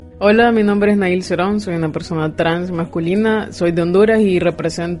Hola, mi nombre es Nahil Zeron, soy una persona trans masculina, soy de Honduras y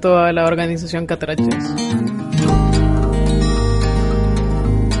represento a la organización Cattrachas.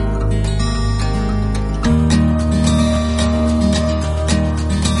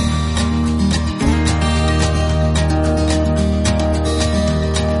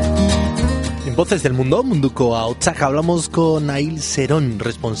 En Voces del Mundo, Munduko Ahotsak, hablamos con Nahil Zeron,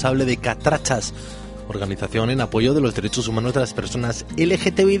 responsable de Cattrachas, organización en apoyo de los derechos humanos de las personas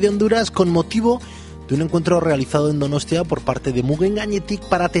LGBTI de Honduras, con motivo de un encuentro realizado en Donostia por parte de Mugen Gainetik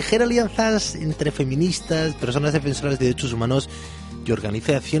para tejer alianzas entre feministas, personas defensoras de derechos humanos y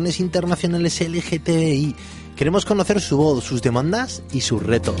organizaciones internacionales LGBTI. Queremos conocer su voz, sus demandas y sus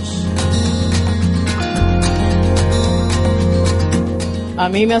retos. A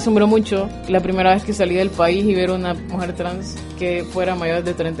mí me asombró mucho la primera vez que salí del país y ver una mujer trans que fuera mayor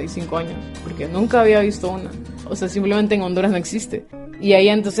de 35 años, porque nunca había visto una. O sea, simplemente en Honduras no existe. Y ahí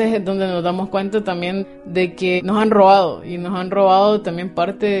entonces es donde nos damos cuenta también de que nos han robado, y nos han robado también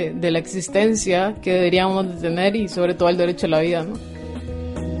parte de la existencia que deberíamos de tener y sobre todo el derecho a la vida, ¿no?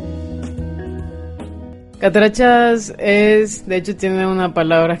 Cattrachas de hecho tiene una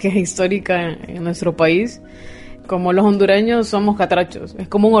palabra que es histórica en nuestro país. Como los hondureños somos catrachos, es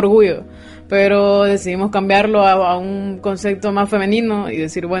como un orgullo, pero decidimos cambiarlo a un concepto más femenino y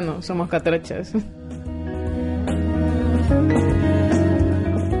decir, bueno, somos cattrachas.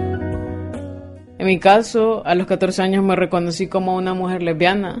 En mi caso, a los 14 años me reconocí como una mujer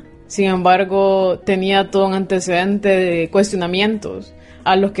lesbiana. Sin embargo, tenía todo un antecedente de cuestionamientos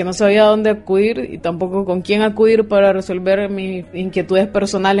a los que no sabía dónde acudir y tampoco con quién acudir para resolver mis inquietudes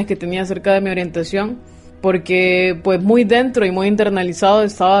personales que tenía acerca de mi orientación. Porque pues muy dentro y muy internalizado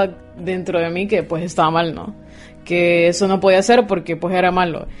estaba dentro de mí que pues estaba mal, ¿no? Que eso no podía ser porque pues era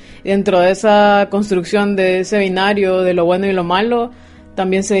malo. Y dentro de esa construcción de ese binario de lo bueno y lo malo,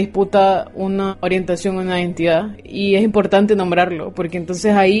 también se disputa una orientación, una identidad. Y es importante nombrarlo, porque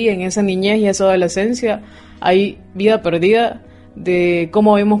entonces ahí en esa niñez y esa adolescencia hay vida perdida de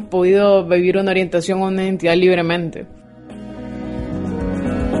cómo hemos podido vivir una orientación o una identidad libremente.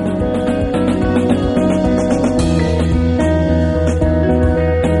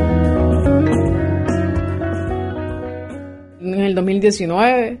 En el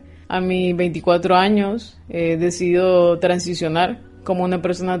 2019, a mis 24 años, decido transicionar como una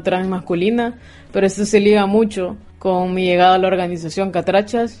persona trans masculina, pero esto se liga mucho con mi llegada a la organización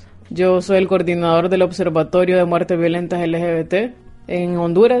Cattrachas. Yo soy el coordinador del Observatorio de Muertes Violentas LGBT en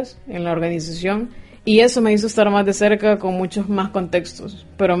Honduras, en la organización, y eso me hizo estar más de cerca con muchos más contextos.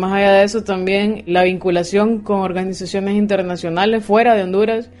 Pero más allá de eso, también la vinculación con organizaciones internacionales fuera de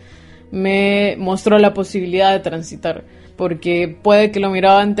Honduras me mostró la posibilidad de transitar, porque puede que lo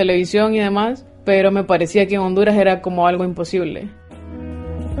miraba en televisión y demás, pero me parecía que en Honduras era como algo imposible.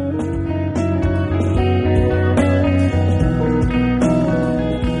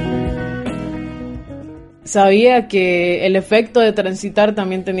 Sabía que el efecto de transitar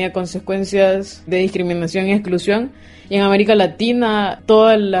también tenía consecuencias de discriminación y exclusión, y en América Latina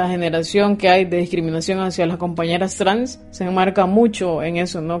toda la generación que hay de discriminación hacia las compañeras trans se enmarca mucho en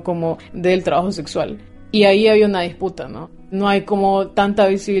eso, ¿no? Como del trabajo sexual. Y ahí había una disputa, ¿no? No hay como tanta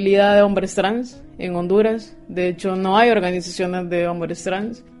visibilidad de hombres trans en Honduras. De hecho, no hay organizaciones de hombres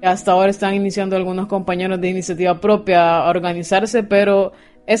trans. Hasta ahora están iniciando algunos compañeros de iniciativa propia a organizarse, pero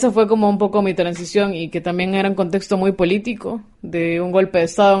esa fue como un poco mi transición, y que también era un contexto muy político de un golpe de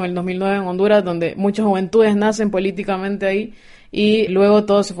Estado en el 2009 en Honduras, donde muchas juventudes nacen políticamente ahí. Y luego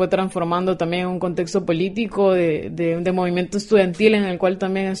todo se fue transformando también en un contexto político de movimiento estudiantil en el cual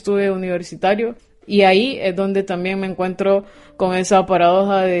también estuve universitario. Y ahí es donde también me encuentro con esa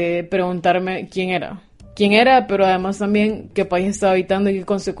paradoja de preguntarme quién era, pero además también qué país estaba habitando y qué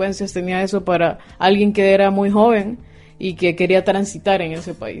consecuencias tenía eso para alguien que era muy joven y que quería transitar en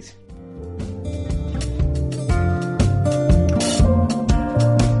ese país.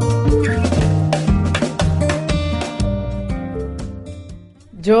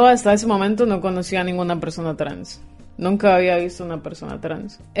 Yo hasta ese momento no conocía a ninguna persona trans. Nunca había visto una persona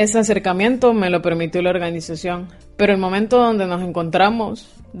trans. Ese acercamiento me lo permitió la organización, pero el momento donde nos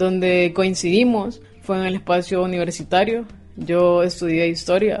encontramos, donde coincidimos, fue en el espacio universitario. Yo estudié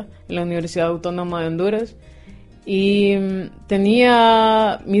Historia en la Universidad Autónoma de Honduras y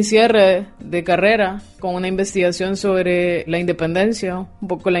tenía mi cierre de carrera con una investigación sobre la independencia, un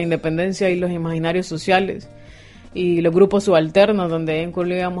poco la independencia y los imaginarios sociales y los grupos subalternos, donde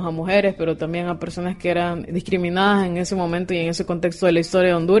incluíamos a mujeres, pero también a personas que eran discriminadas en ese momento y en ese contexto de la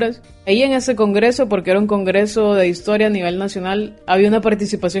historia de Honduras. Ahí en ese congreso, porque era un congreso de historia a nivel nacional, había una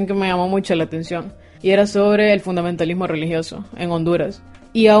participación que me llamó mucho la atención, y era sobre el fundamentalismo religioso en Honduras.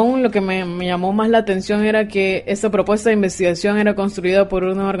 Y aún lo que me llamó más la atención era que esta propuesta de investigación era construida por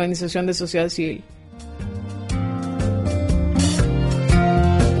una organización de sociedad civil.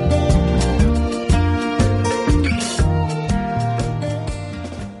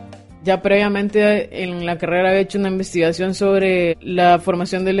 Ya previamente en la carrera había hecho una investigación sobre la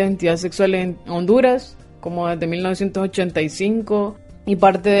formación de la identidad sexual en Honduras, como desde 1985, y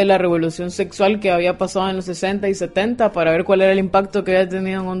parte de la revolución sexual que había pasado en los 60 y 70 para ver cuál era el impacto que había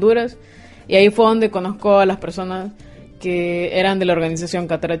tenido en Honduras. Y ahí fue donde conozco a las personas que eran de la organización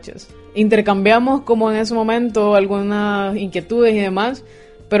Cattrachas. Intercambiamos como en ese momento algunas inquietudes y demás,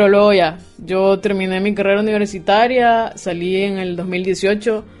 pero luego ya, yo terminé mi carrera universitaria, salí en el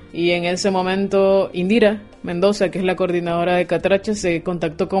 2018 y en ese momento Indira Mendoza, que es la coordinadora de Cattrachas, se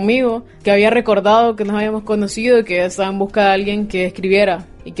contactó conmigo, que había recordado que nos habíamos conocido y que estaba en busca de alguien que escribiera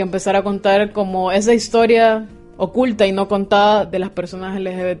y que empezara a contar como esa historia oculta y no contada de las personas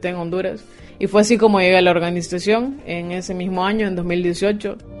LGBT en Honduras. Y fue así como llegué a la organización en ese mismo año, en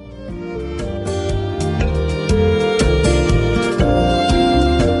 2018.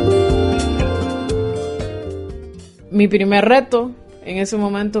 Mi primer reto en ese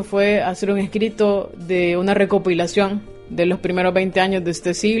momento fue hacer un escrito de una recopilación de los primeros 20 años de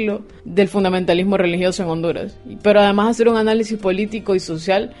este siglo del fundamentalismo religioso en Honduras, pero además hacer un análisis político y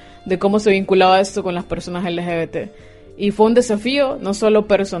social de cómo se vinculaba esto con las personas LGBT. Y fue un desafío no solo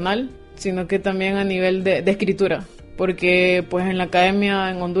personal, sino que también a nivel de escritura, porque pues en la academia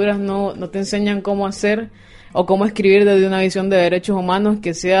en Honduras no te enseñan cómo hacer o cómo escribir desde una visión de derechos humanos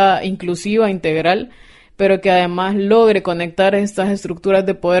que sea inclusiva, integral, pero que además logre conectar estas estructuras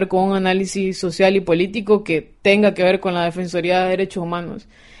de poder con un análisis social y político que tenga que ver con la Defensoría de Derechos Humanos.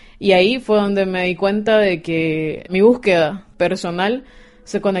 Y ahí fue donde me di cuenta de que mi búsqueda personal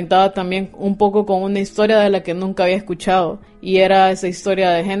se conectaba también un poco con una historia de la que nunca había escuchado, y era esa historia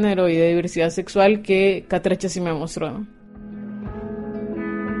de género y de diversidad sexual que Cattrachas sí me mostró, ¿no?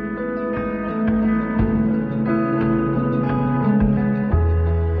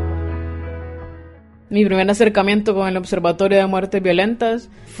 Mi primer acercamiento con el Observatorio de Muertes Violentas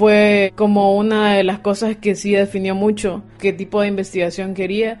fue como una de las cosas que sí definió mucho qué tipo de investigación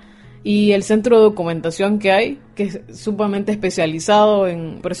quería, y el centro de documentación que hay, que es sumamente especializado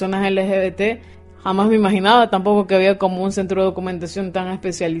en personas LGBT. Jamás me imaginaba tampoco que había como un centro de documentación tan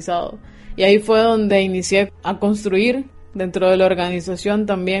especializado. Y ahí fue donde inicié a construir dentro de la organización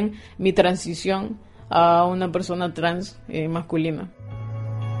también mi transición a una persona trans masculina.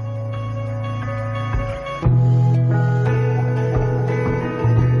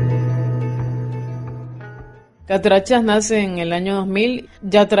 Cattrachas nace en el año 2000,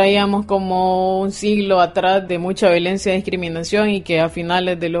 ya traíamos como un siglo atrás de mucha violencia y discriminación, y que a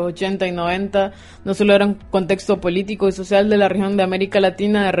finales de los 80 y 90 no solo era un contexto político y social de la región de América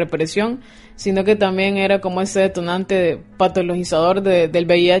Latina de represión, sino que también era como ese detonante patologizador del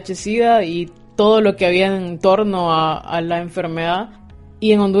VIH-Sida y todo lo que había en torno a la enfermedad.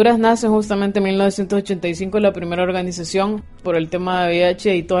 Y en Honduras nace justamente en 1985 la primera organización por el tema de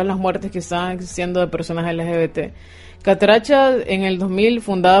VIH y todas las muertes que estaban existiendo de personas LGBT. Cattrachas, en el 2000,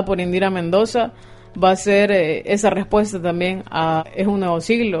 fundada por Indira Mendoza, va a ser esa respuesta también a es un nuevo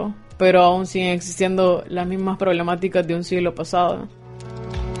siglo, pero aún siguen existiendo las mismas problemáticas de un siglo pasado.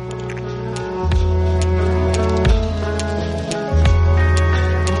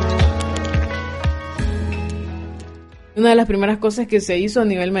 Una de las primeras cosas que se hizo a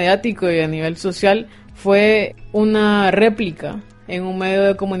nivel mediático y a nivel social fue una réplica en un medio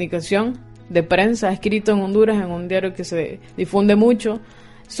de comunicación de prensa escrito en Honduras, en un diario que se difunde mucho,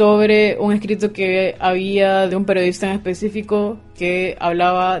 sobre un escrito que había de un periodista en específico que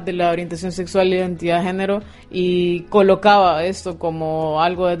hablaba de la orientación sexual y identidad de género y colocaba esto como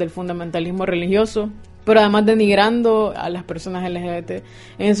algo desde el fundamentalismo religioso, pero además denigrando a las personas LGBT.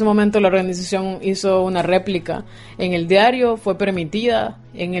 En ese momento la organización hizo una réplica en el diario, fue permitida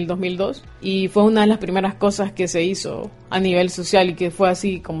en el 2002 y fue una de las primeras cosas que se hizo a nivel social y que fue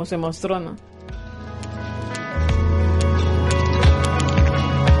así como se mostró, ¿no?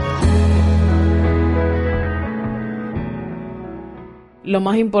 Lo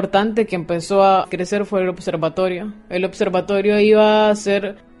más importante que empezó a crecer fue el observatorio. El observatorio iba a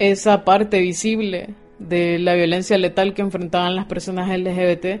ser esa parte visible de la violencia letal que enfrentaban las personas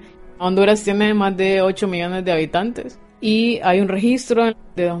LGBT. Honduras tiene más de 8 millones de habitantes y hay un registro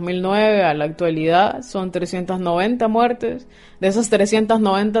de 2009 a la actualidad, son 390 muertes. De esas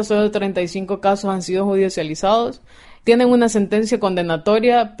 390, solo 35 casos han sido judicializados. Tienen una sentencia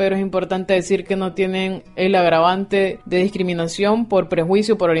condenatoria, pero es importante decir que no tienen el agravante de discriminación por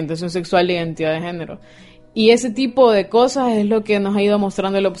prejuicio, por orientación sexual e identidad de género. Y ese tipo de cosas es lo que nos ha ido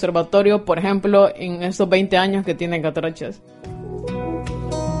mostrando el observatorio, por ejemplo, en estos 20 años que tiene Cattrachas.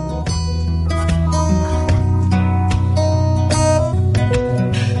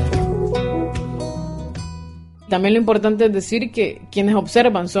 También lo importante es decir que quienes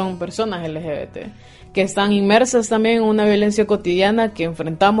observan son personas LGBT, que están inmersas también en una violencia cotidiana que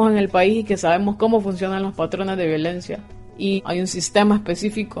enfrentamos en el país y que sabemos cómo funcionan los patrones de violencia. Y hay un sistema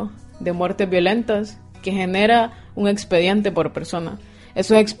específico de muertes violentas que genera un expediente por persona.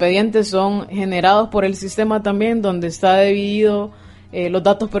 Esos expedientes son generados por el sistema también, donde está dividido los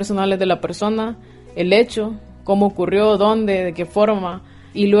datos personales de la persona, el hecho, cómo ocurrió, dónde, de qué forma,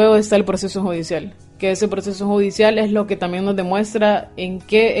 y luego está el proceso judicial, que ese proceso judicial es lo que también nos demuestra en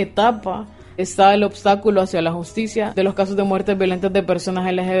qué etapa está el obstáculo hacia la justicia de los casos de muertes violentas de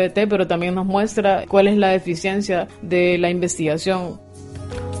personas LGBT, pero también nos muestra cuál es la deficiencia de la investigación.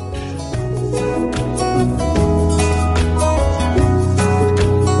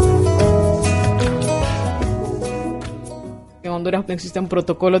 En Honduras no existen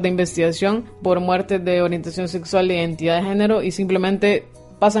protocolos de investigación por muertes de orientación sexual e identidad de género y simplemente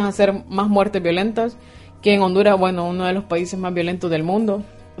pasan a ser más muertes violentas que en Honduras, bueno, uno de los países más violentos del mundo,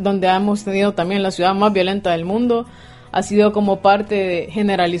 donde hemos tenido también la ciudad más violenta del mundo, ha sido como parte de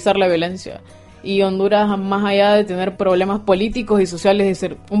generalizar la violencia. Y Honduras, más allá de tener problemas políticos y sociales y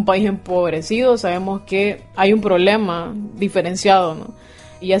ser un país empobrecido, sabemos que hay un problema diferenciado, ¿no?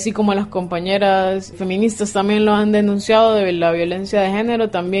 Y así como las compañeras feministas también lo han denunciado de la violencia de género,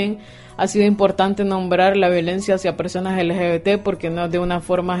 también ha sido importante nombrar la violencia hacia personas LGBT porque no es de una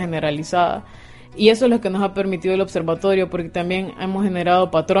forma generalizada. Y eso es lo que nos ha permitido el observatorio, porque también hemos generado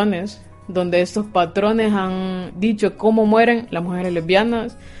patrones, donde estos patrones han dicho cómo mueren las mujeres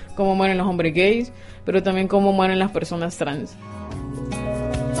lesbianas, cómo mueren los hombres gays, pero también cómo mueren las personas trans.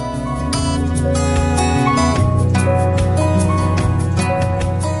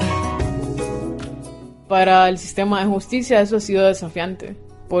 Para el sistema de justicia eso ha sido desafiante,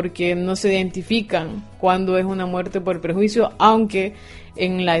 porque no se identifican cuando es una muerte por prejuicio, aunque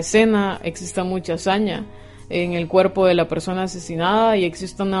en la escena exista mucha hazaña en el cuerpo de la persona asesinada y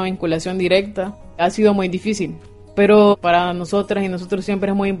existe una vinculación directa. Ha sido muy difícil, pero para nosotras y nosotros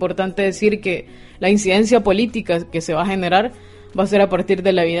siempre es muy importante decir que la incidencia política que se va a generar va a ser a partir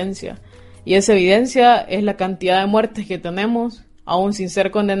de la evidencia. Y esa evidencia es la cantidad de muertes que tenemos, aún sin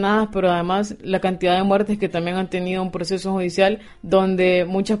ser condenadas, pero además la cantidad de muertes que también han tenido un proceso judicial donde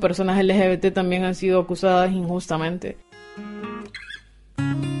muchas personas LGBT también han sido acusadas injustamente.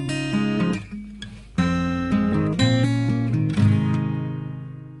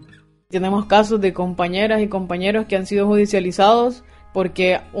 Tenemos casos de compañeras y compañeros que han sido judicializados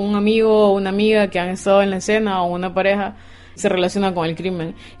porque un amigo o una amiga que han estado en la escena o una pareja se relaciona con el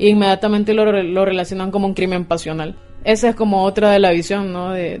crimen e inmediatamente lo relacionan como un crimen pasional. Esa es como otra de la visión,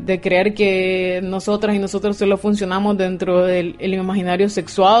 ¿no? De creer que nosotras y nosotros solo funcionamos dentro del imaginario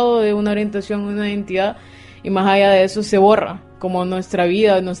sexuado de una orientación, una identidad, y más allá de eso se borra como nuestra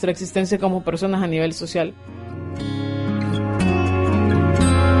vida, nuestra existencia como personas a nivel social.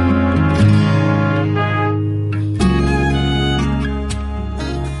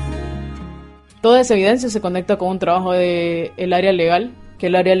 Toda esa evidencia se conecta con un trabajo del área legal, que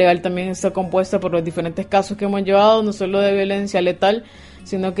el área legal también está compuesta por los diferentes casos que hemos llevado, no solo de violencia letal,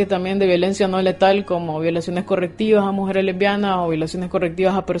 sino que también de violencia no letal, como violaciones correctivas a mujeres lesbianas o violaciones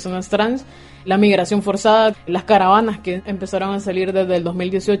correctivas a personas trans, la migración forzada, las caravanas que empezaron a salir desde el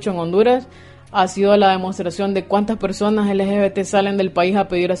 2018 en Honduras, ha sido la demostración de cuántas personas LGBT salen del país a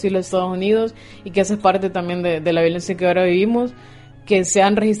pedir asilo a Estados Unidos y que esa es parte también de la violencia que ahora vivimos, que se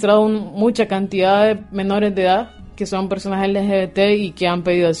han registrado mucha cantidad de menores de edad que son personas LGBT y que han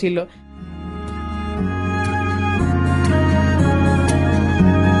pedido asilo.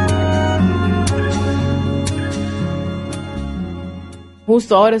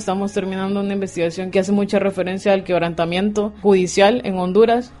 Justo ahora estamos terminando una investigación que hace mucha referencia al quebrantamiento judicial en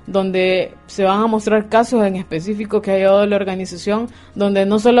Honduras, donde se van a mostrar casos en específico que ha llevado la organización, donde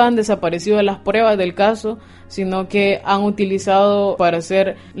no solo han desaparecido las pruebas del caso, sino que han utilizado para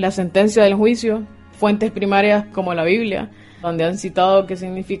hacer la sentencia del juicio fuentes primarias como la Biblia, donde han citado qué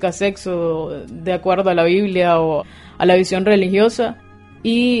significa sexo de acuerdo a la Biblia o a la visión religiosa,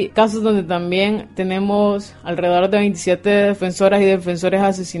 y casos donde también tenemos alrededor de 27 defensoras y defensores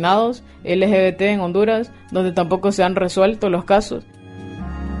asesinados LGBT en Honduras, donde tampoco se han resuelto los casos.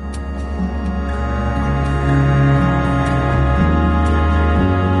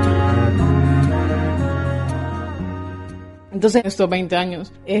 Entonces, estos 20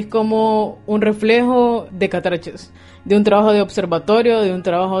 años es como un reflejo de Cattrachas, de un trabajo de observatorio, de un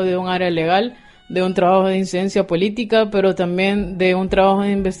trabajo de un área legal, de un trabajo de incidencia política, pero también de un trabajo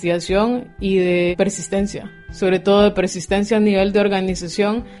de investigación y de persistencia, sobre todo de persistencia a nivel de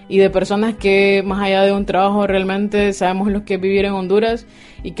organización y de personas que más allá de un trabajo realmente sabemos lo que es vivir en Honduras,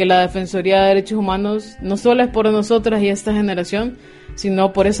 y que la Defensoría de Derechos Humanos no solo es por nosotras y esta generación,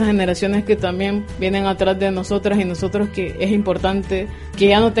 sino por esas generaciones que también vienen atrás de nosotras y nosotros, que es importante que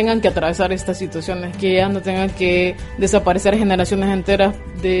ya no tengan que atravesar estas situaciones, que ya no tengan que desaparecer generaciones enteras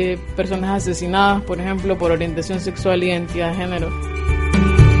de personas asesinadas, por ejemplo, por orientación sexual e identidad de género.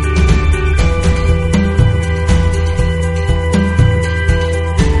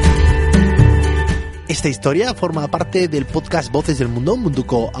 Esta historia forma parte del podcast Voces del Mundo,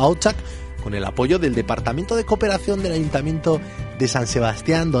 Munduko Ahotsak, con el apoyo del Departamento de Cooperación del Ayuntamiento de San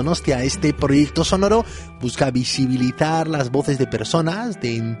Sebastián, Donostia. Este proyecto sonoro busca visibilizar las voces de personas,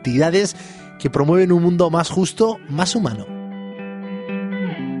 de entidades que promueven un mundo más justo, más humano.